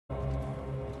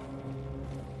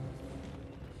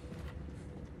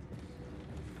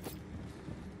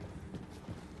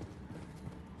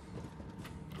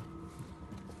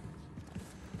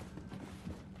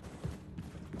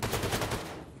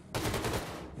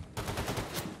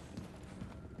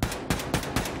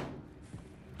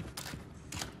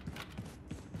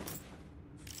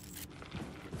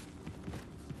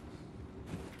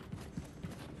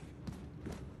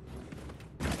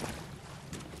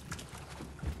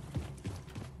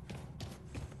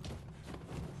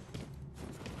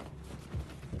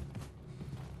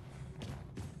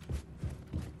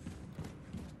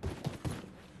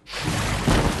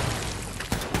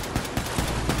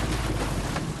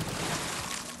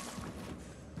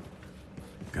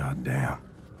Goddamn.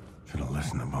 Should have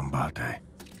listened to Bombate.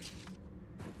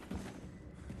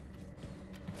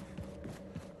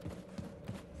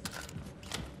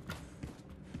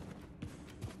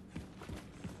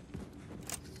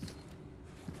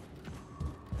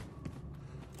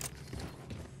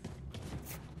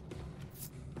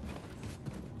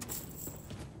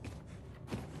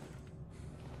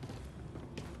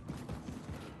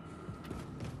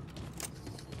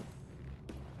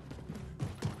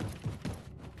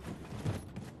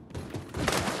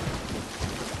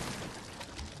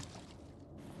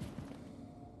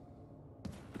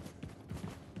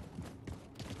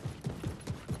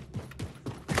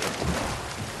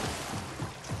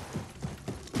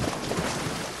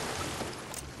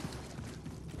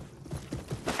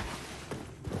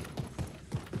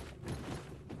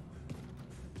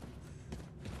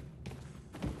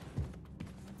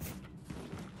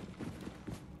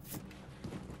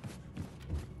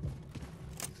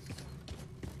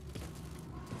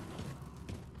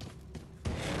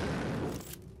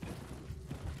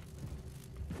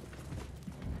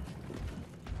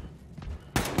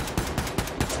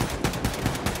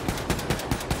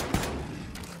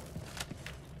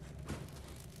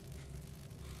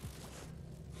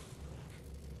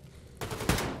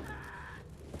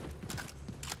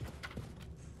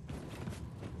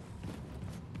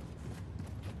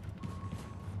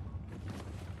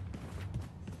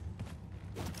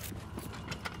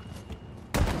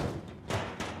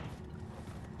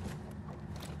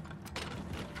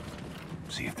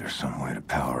 See if there's some way to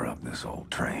power up this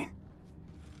old train.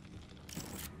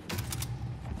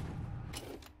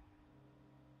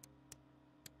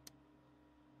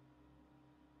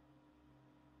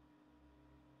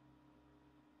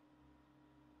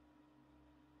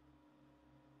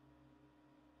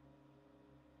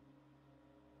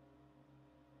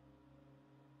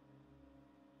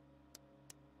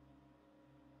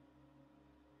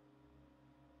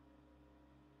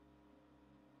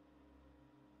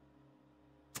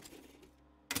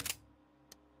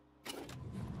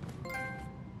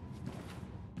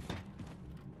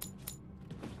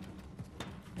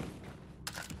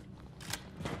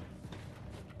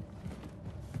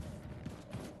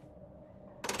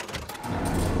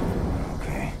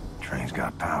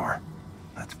 Got power.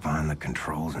 Let's find the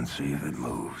controls and see if it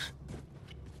moves.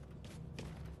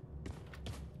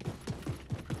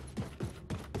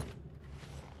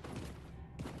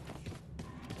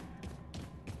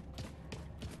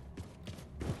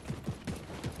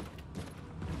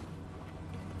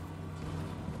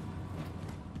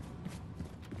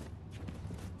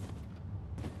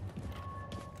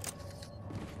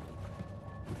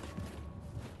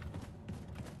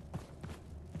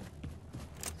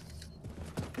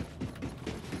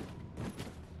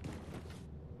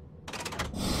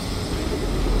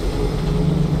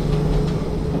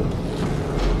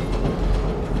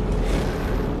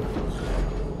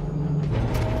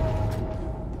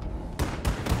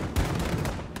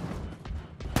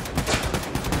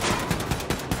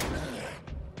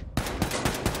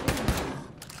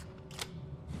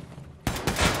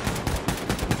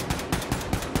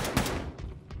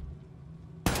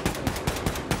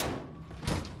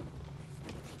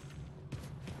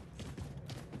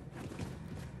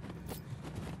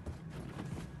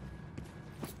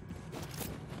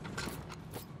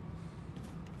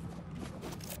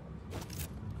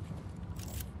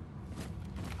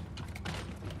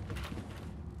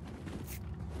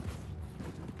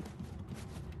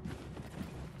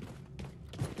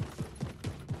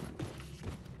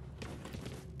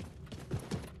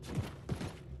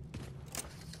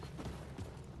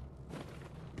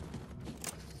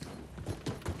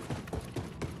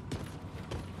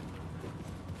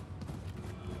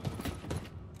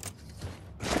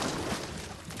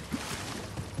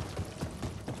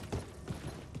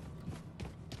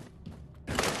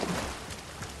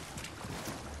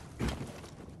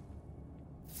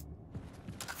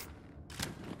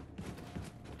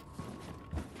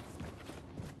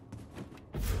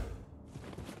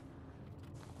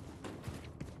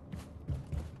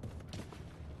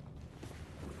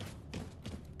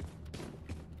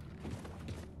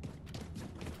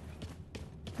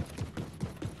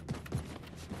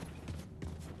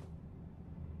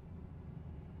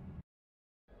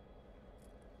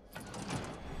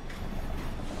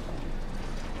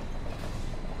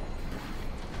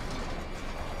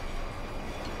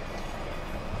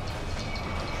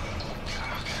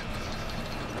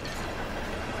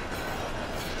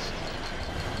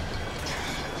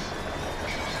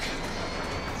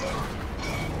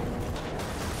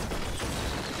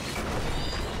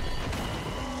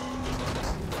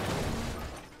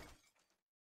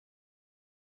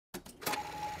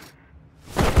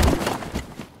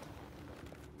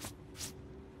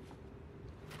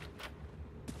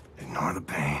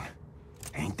 the pain.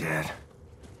 Ain't dead,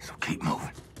 so keep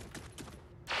moving.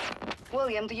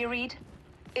 William, do you read?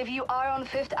 If you are on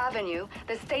 5th Avenue,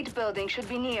 the State Building should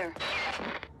be near.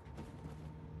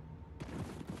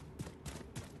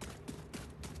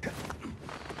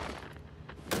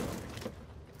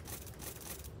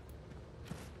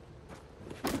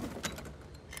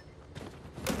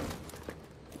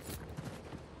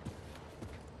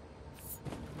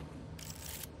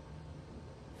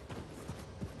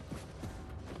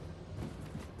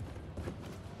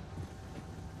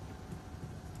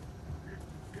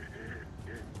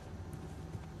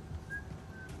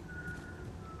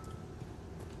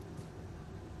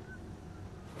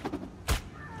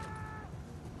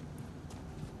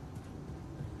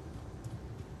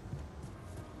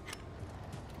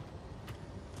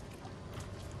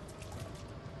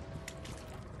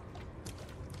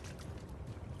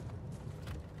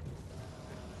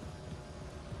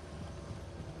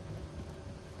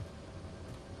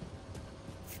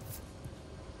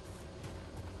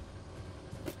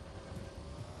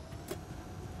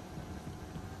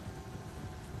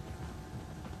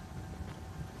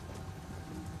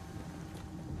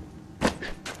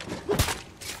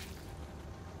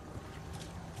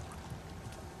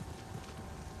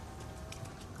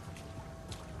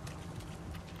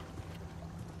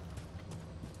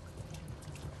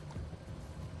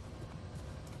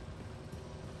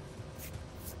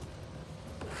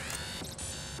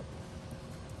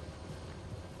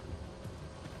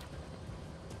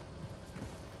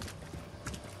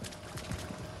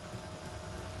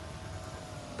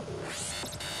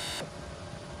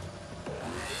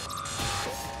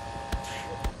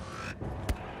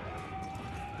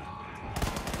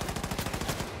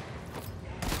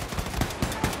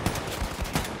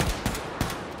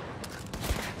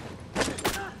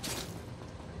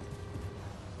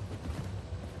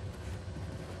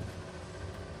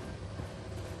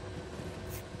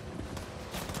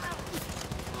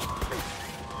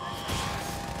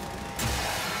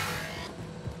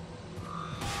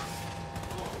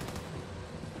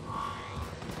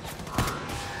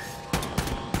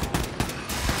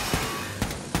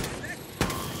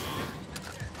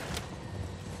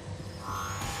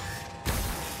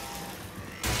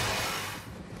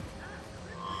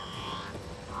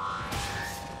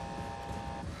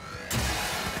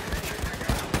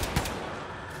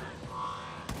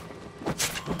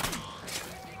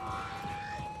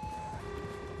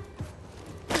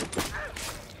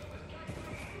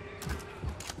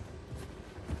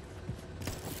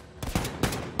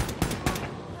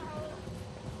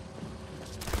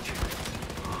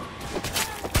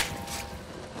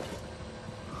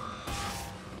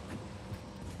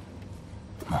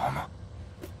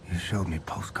 Showed me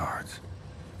postcards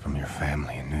from your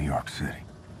family in New York City.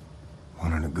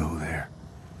 Wanted to go there.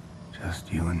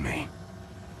 Just you and me.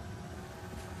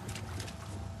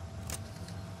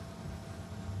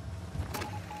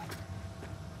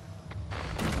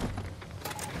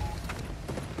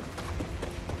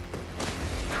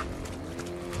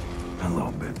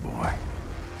 Hello, big boy.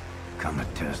 Come to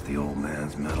test the old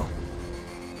man's mettle.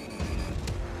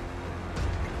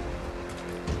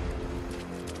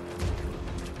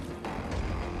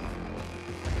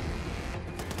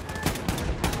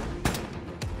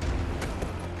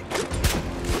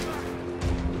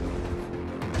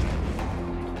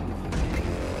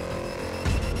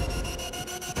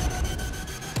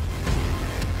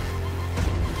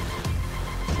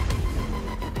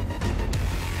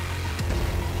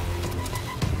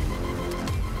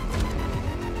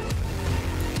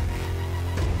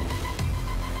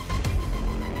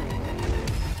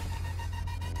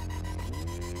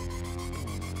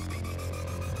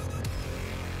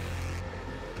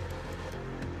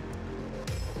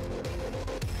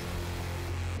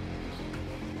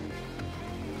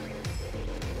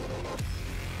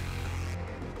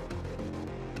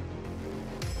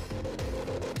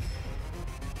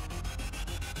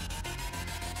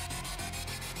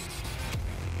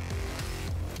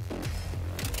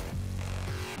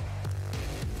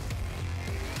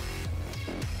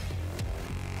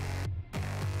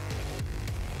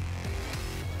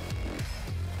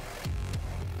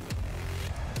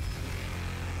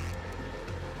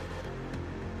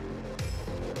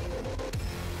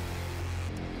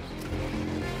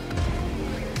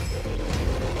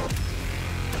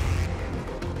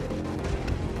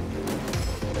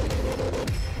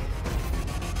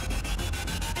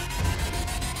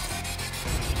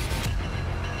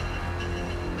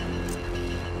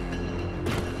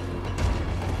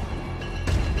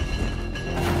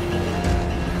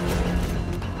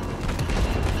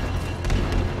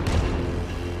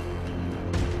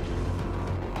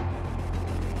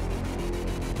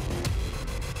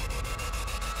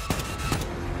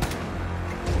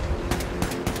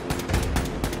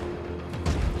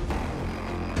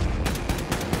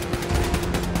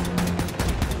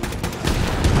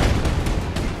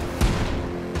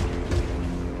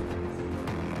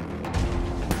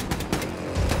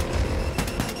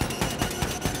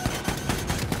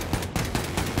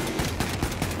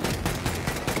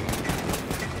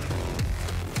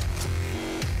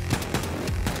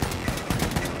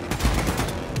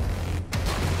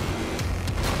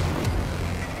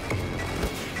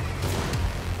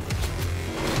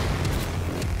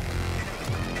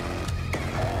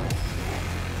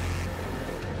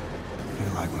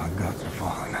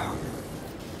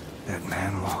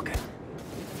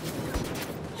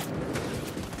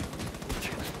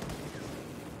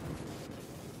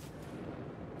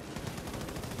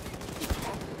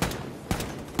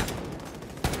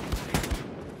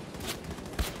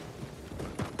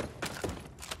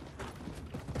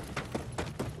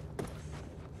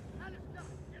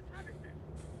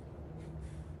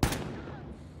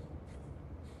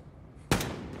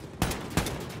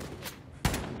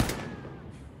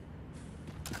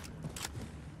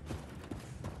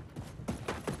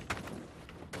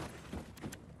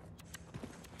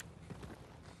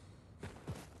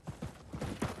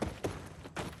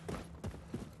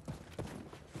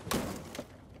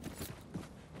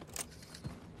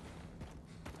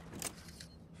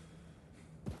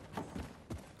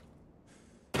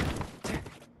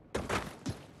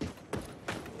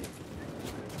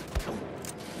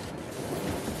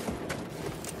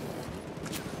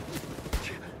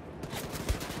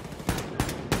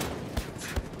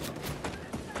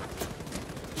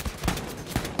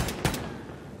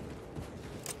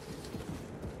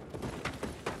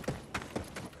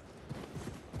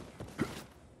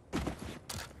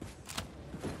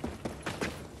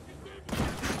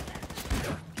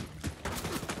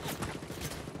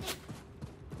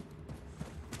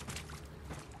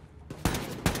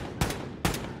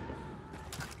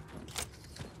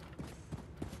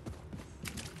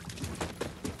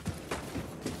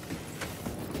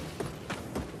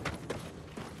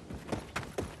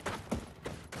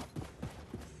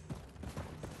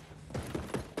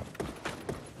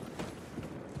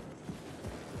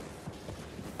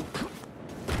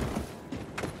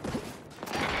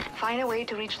 Find a way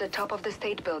to reach the top of the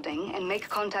state building and make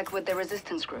contact with the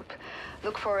resistance group.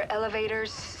 Look for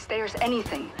elevators, stairs,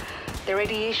 anything. The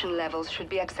radiation levels should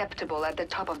be acceptable at the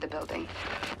top of the building.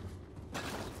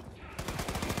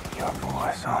 You have all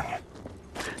eyes on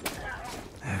you.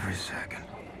 Every second.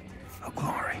 A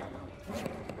glory.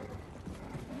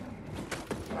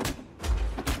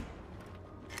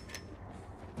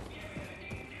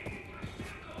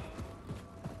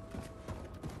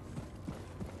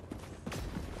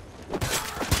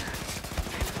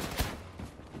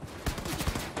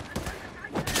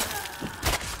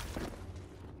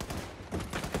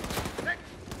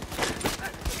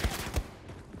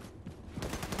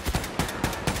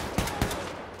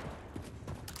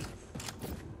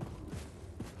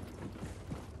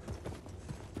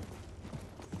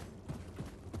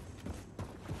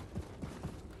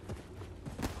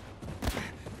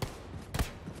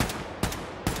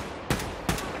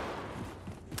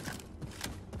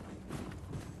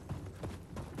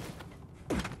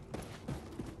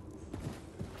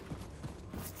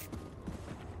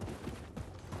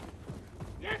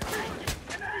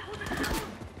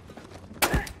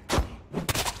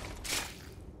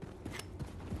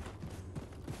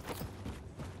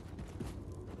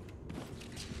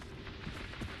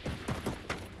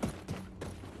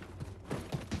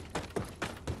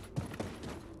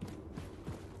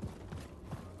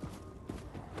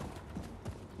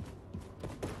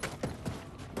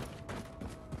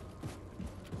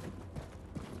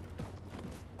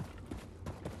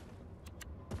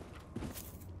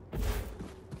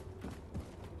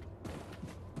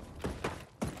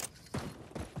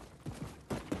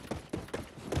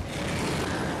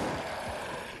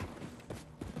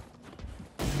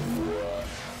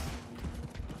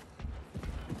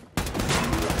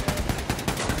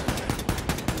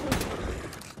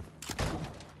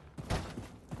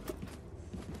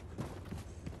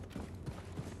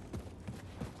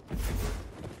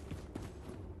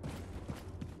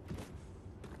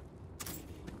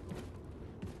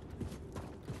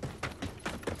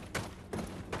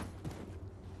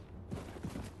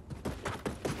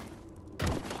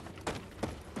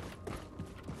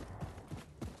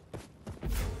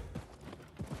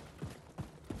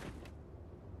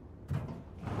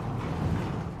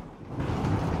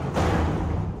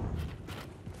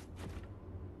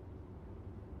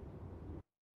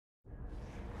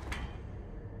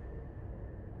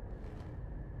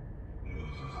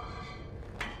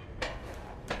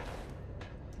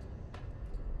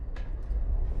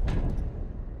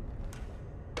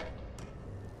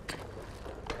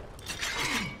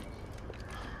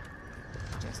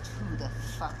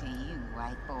 Fuck are you,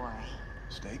 white boy?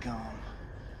 Stay calm.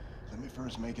 Let me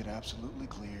first make it absolutely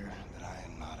clear that I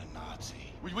am not a Nazi.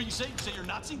 What you say? You say you're a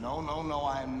Nazi? No,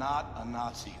 I am not a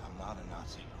Nazi. I'm not a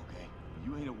Nazi, okay?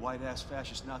 You ain't a white-ass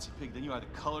fascist Nazi pig, then you're either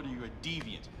colored or you're a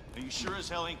deviant. And you sure as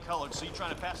hell ain't colored, so you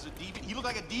trying to pass as a deviant? He look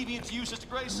like a deviant to you, Sister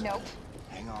Grace? Nope.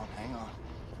 Hang on.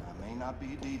 I may not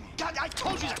be a deviant. God, I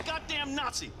told you he's a goddamn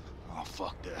Nazi! Oh,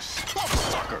 fuck this. Oh,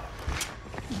 sucker!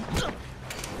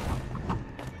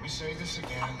 Let me say this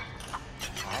again.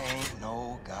 I ain't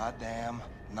no goddamn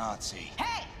Nazi.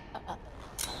 Hey!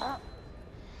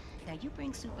 Now you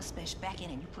bring Super Special back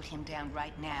in and you put him down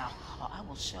right now, or I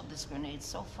will shove this grenade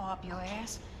so far up your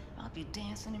ass, I'll be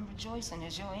dancing and rejoicing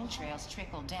as your entrails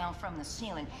trickle down from the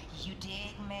ceiling. You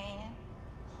dig, man?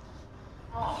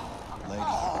 Lady,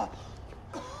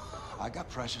 I got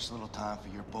precious little time for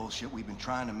your bullshit. We've been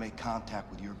trying to make contact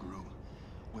with your group.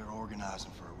 We're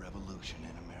organizing for a revolution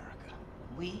in America.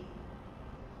 We?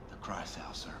 The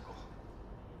Kreisau Circle.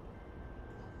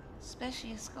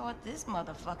 Especially escort this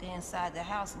motherfucker inside the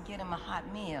house and get him a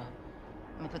hot meal.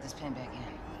 Let me put this pen back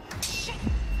in. Shit!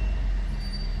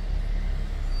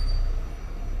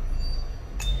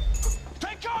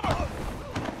 Take cover!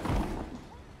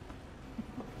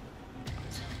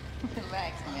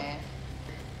 Relax, man.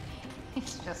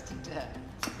 It's just a duck.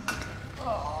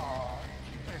 Oh,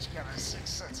 Bitch got a sixth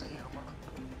sense of humor.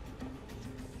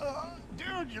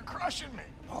 Dude, you're crushing me.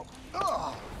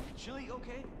 Oh. Chili,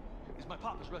 okay? It's my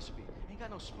papa's recipe. Ain't got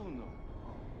no spoon,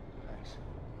 though. Thanks.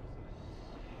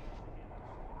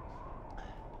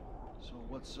 So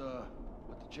what's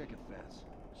with the chicken fats?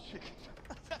 Chicken?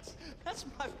 that's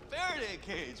my Faraday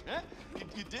cage, man.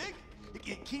 You dig?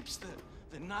 It keeps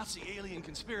the Nazi alien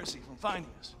conspiracy from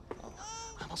finding us.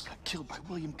 I almost got killed by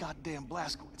William goddamn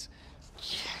Blazkowicz.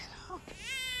 Yeah.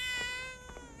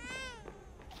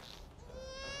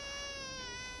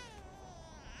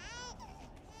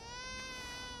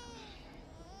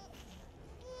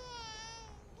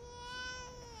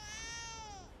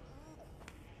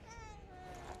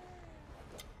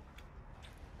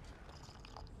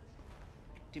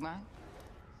 Do you mind?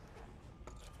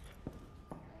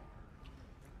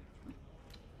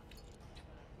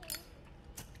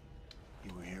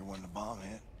 You were here when the bomb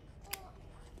hit?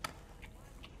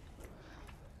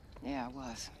 Yeah, I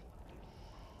was.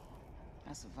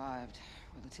 I survived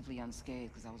relatively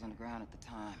unscathed because I was underground at the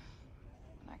time.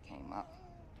 When I came up,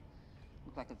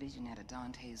 looked like a vision out of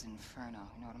Dante's Inferno,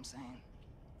 you know what I'm saying?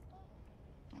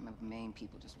 I remember Maine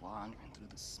people just wandering through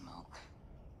the smoke.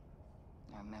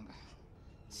 I remember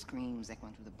screams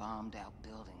echoing through the bombed-out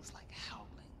buildings like howling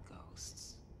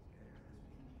ghosts.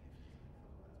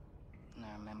 And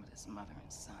I remember this mother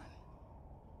and son.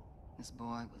 This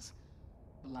boy was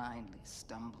blindly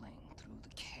stumbling through the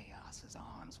chaos. His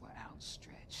arms were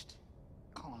outstretched,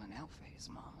 calling out for his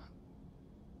mama.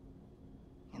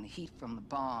 And the heat from the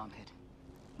bomb had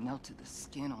melted the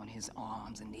skin on his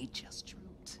arms, and they just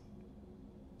drooped.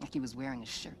 Like he was wearing a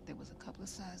shirt that was a couple of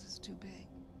sizes too big.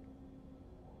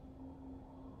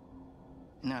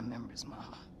 And I remember his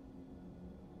mama.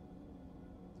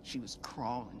 She was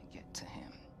crawling to get to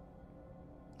him.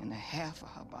 And the half of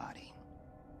her body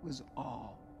was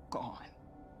all gone.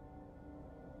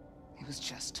 It was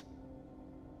just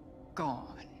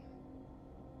gone.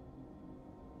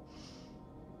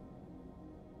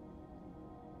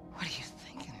 What are you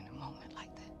thinking in a moment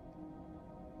like that?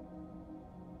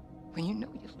 When you know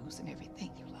you're losing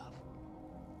everything you love?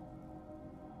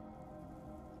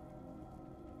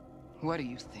 What are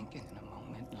you thinking in a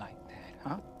moment like that,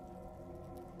 huh?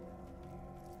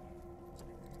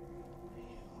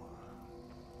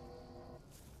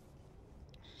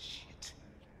 Shit.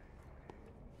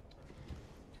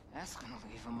 That's gonna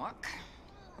leave a mark.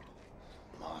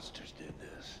 Monsters did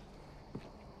this.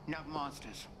 Not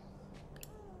monsters.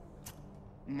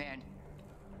 Men.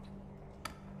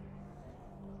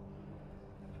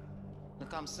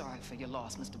 Look, I'm sorry for your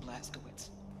loss, Mr. Blazkowicz.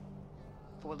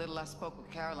 For a little I spoke with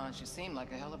Caroline, she seemed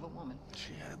like a hell of a woman.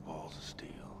 She had balls of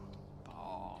steel.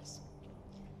 Balls.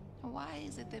 Why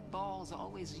is it that balls are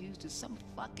always used as some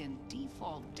fucking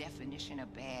default definition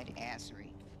of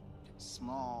badassery?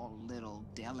 Small, little,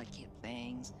 delicate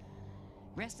things.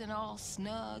 Resting all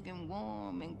snug and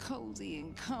warm and cozy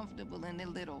and comfortable in their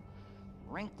little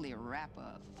wrinkly wrapper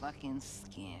of fucking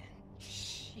skin.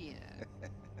 Shit.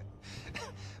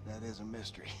 That is a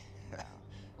mystery.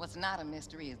 What's not a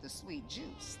mystery is the sweet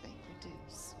juice they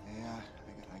produce. Yeah,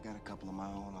 I got a couple of my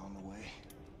own on the way.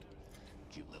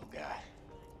 Cute little guy.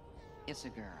 It's a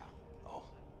girl. Oh,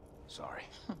 sorry.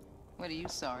 What are you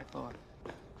sorry for?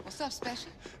 What's up, Special?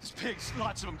 There's pigs,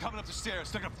 lots of them coming up the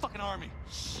stairs. They're like a fucking army.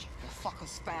 Shit, the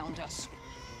fuckers found us.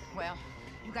 Well,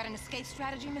 you got an escape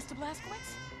strategy, Mr.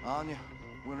 Blazkowicz? Anya,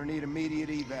 we're gonna need immediate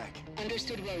evac.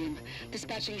 Understood, William.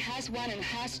 Dispatching Has-1 and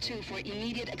Has-2 for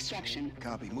immediate extraction.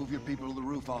 Copy. Move your people to the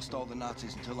roof. I'll stall the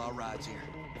Nazis until our ride's here.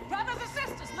 Brothers and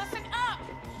sisters, listen up!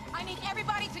 I need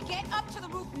everybody to get up to the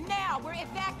roof now. We're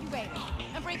evacuating.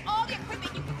 And bring all the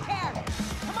equipment you can carry.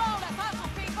 Come on, let's hustle,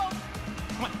 people!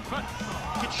 Come on.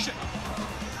 Get your shit.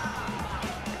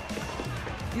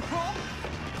 You cool?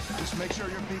 Just make sure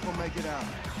your people make it out.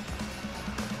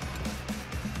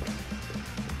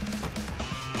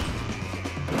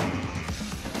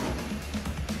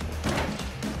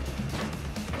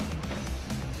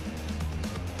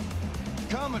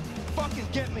 Come and fucking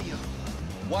get me, you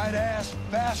white-ass,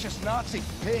 fascist Nazi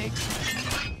pigs!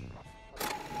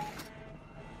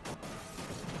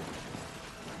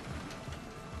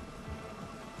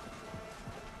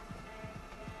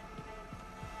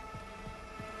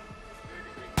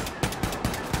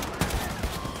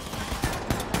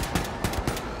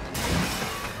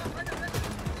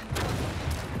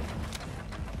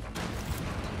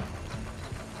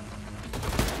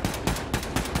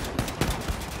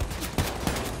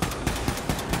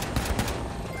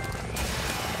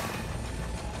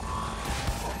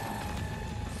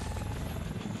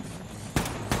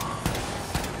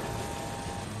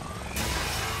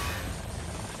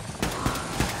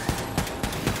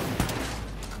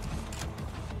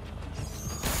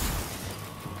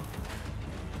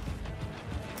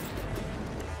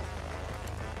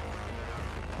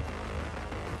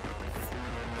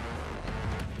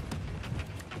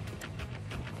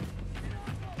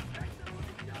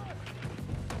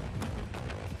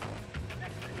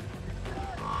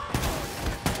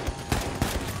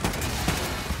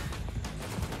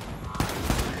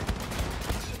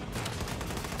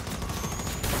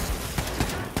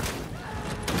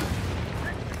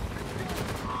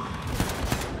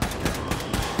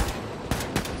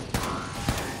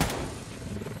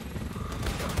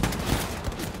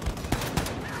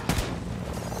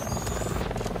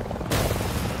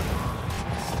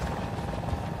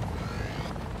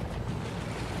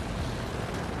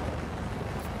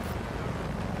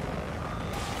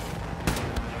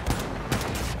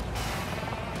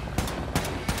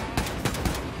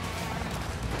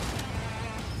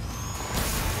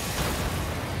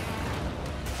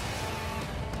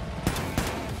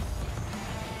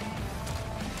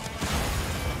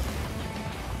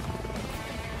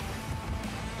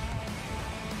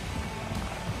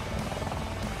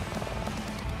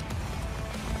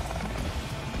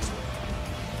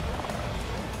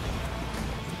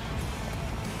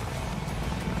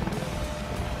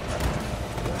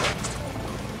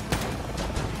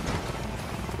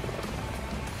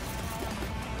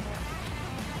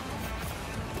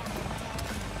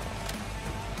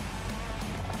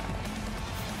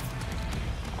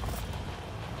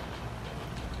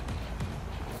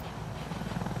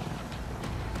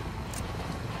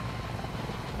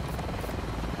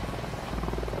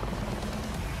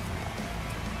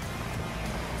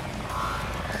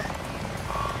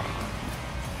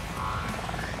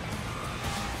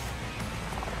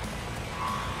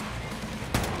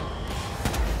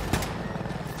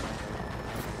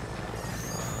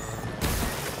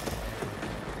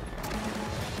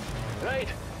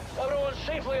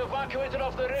 evacuated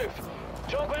off the roof.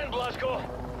 Jump in, Blazko.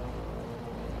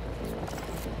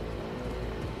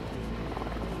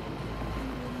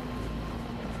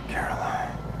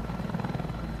 Caroline.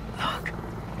 Look.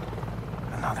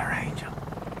 Another angel.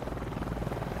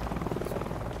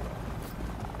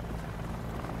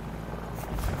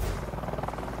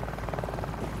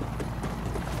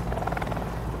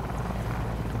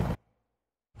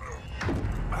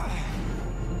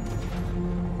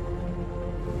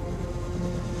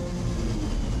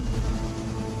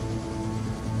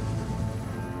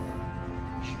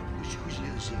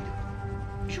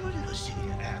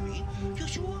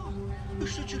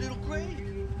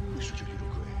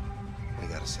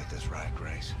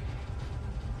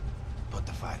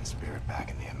 Spirit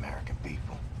back in the American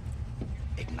people.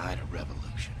 Ignite a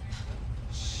revolution.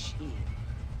 Shit.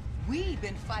 We've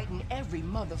been fighting every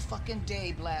motherfucking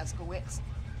day, Blazkowicz.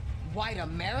 White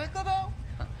America,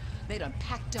 though? They done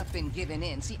packed up and given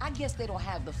in. See, I guess they don't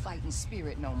have the fighting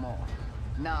spirit no more.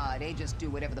 Nah, they just do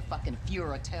whatever the fucking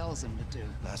Fuhrer tells them to do.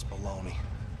 That's baloney.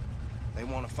 They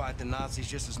want to fight the Nazis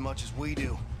just as much as we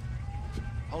do.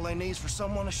 All they need is for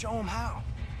someone to show them how.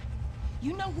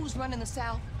 You know who's running the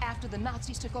South after the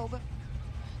Nazis took over?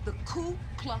 The Ku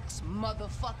Klux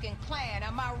motherfucking Klan,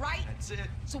 am I right? That's it.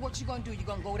 So what you gonna do? You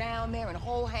gonna go down there and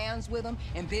hold hands with them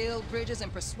and build bridges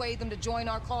and persuade them to join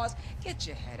our cause? Get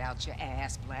your head out your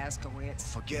ass, Blazkowicz.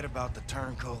 Forget about the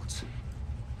turncoats.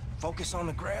 Focus on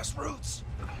the grassroots.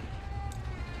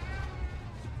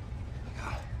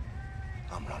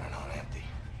 I'm running on empty.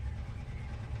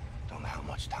 Don't know how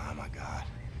much time I got.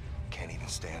 Can't even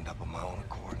stand up on my own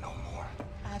accord no more.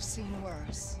 I've seen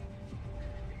worse.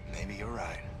 Maybe you're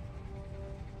right.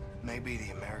 Maybe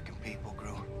the American people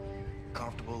grew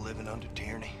comfortable living under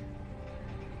tyranny.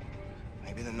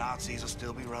 Maybe the Nazis will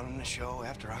still be running the show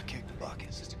after I kick the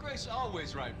bucket. Sister Grace is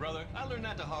always right, brother. I learned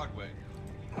that the hard way.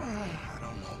 I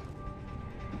don't know.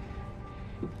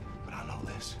 But I know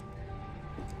this.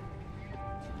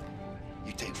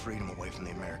 You take freedom away from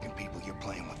the American people, you're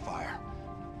playing with fire.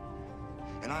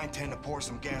 And I intend to pour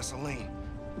some gasoline.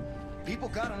 People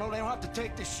gotta know they don't have to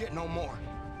take this shit no more.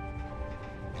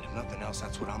 And if nothing else,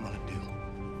 that's what I'm gonna do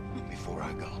before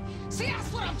I go. See,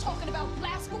 that's what I'm talking about,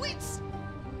 Blazkowicz!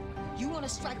 You wanna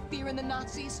strike fear in the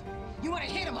Nazis? You wanna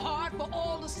hit them hard for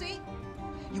all to see?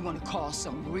 You wanna cause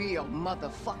some real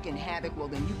motherfucking havoc? Well,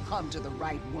 then you come to the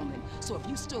right woman. So if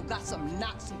you still got some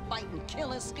Nazi fighting,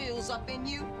 killing skills up in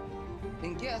you,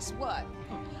 then guess what?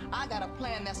 I got a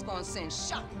plan that's gonna send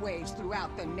shockwaves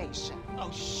throughout the nation.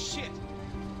 Oh, shit.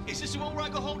 Is this the one where I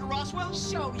go home to Roswell?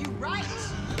 Show you right.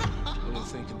 What do you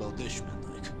think about this,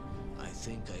 Schmidlik? I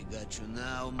think I got you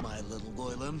now, my little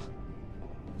Wilhelm.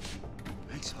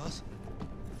 Thanks, Hoss.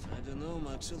 I don't know,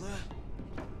 Maxilla.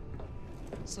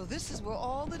 So this is where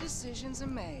all the decisions are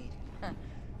made. Huh.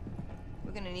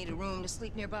 We're gonna need a room to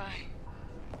sleep nearby.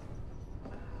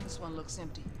 This one looks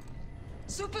empty.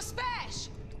 Super Spash!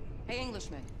 Hey,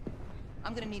 Englishman.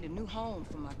 I'm gonna need a new home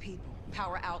for my people.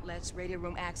 Power outlets, radio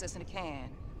room access, and a can.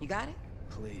 You got it?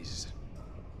 Please.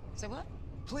 Say what?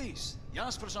 Please. You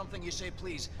ask for something, you say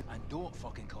please. And don't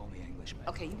fucking call me Englishman.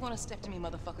 Okay, you wanna step to me,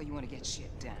 motherfucker, you wanna get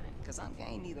shit done. Cause I'm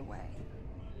game either way.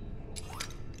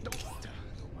 Don't mind that.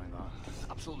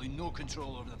 Absolutely no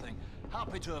control over the thing.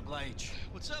 Happy to oblige.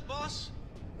 What's up, boss?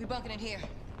 We bunking in here.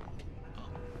 Oh,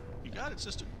 you got it,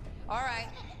 sister. All right.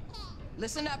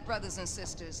 Listen up, brothers and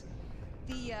sisters.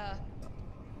 The,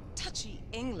 touchy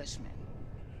Englishman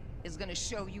is gonna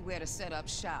show you where to set up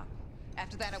shop.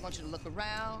 After that, I want you to look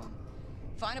around,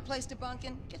 find a place to bunk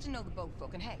in, get to know the boat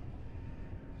folk, and hey,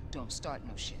 don't start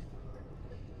no shit.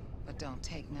 But don't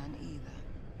take none either.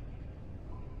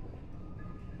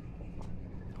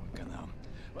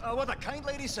 What the kind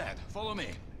lady said. Follow me.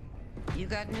 You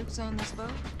got nukes on this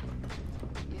boat?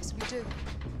 Yes, we do.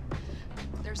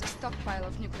 There's a stockpile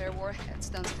of nuclear warheads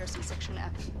downstairs in Section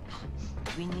F.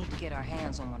 We need to get our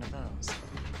hands on one of those.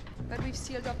 But we've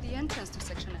sealed off the entrance to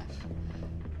Section F.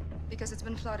 Because it's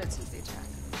been flooded since the attack.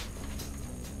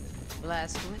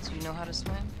 Blazkowicz, you know how to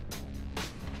swim?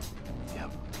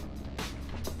 Yep.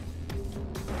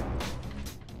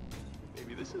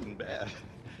 Maybe this isn't bad.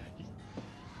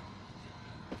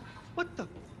 What the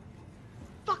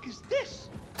fuck is this?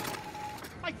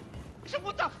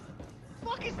 What the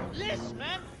fuck is this,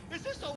 man? Is this a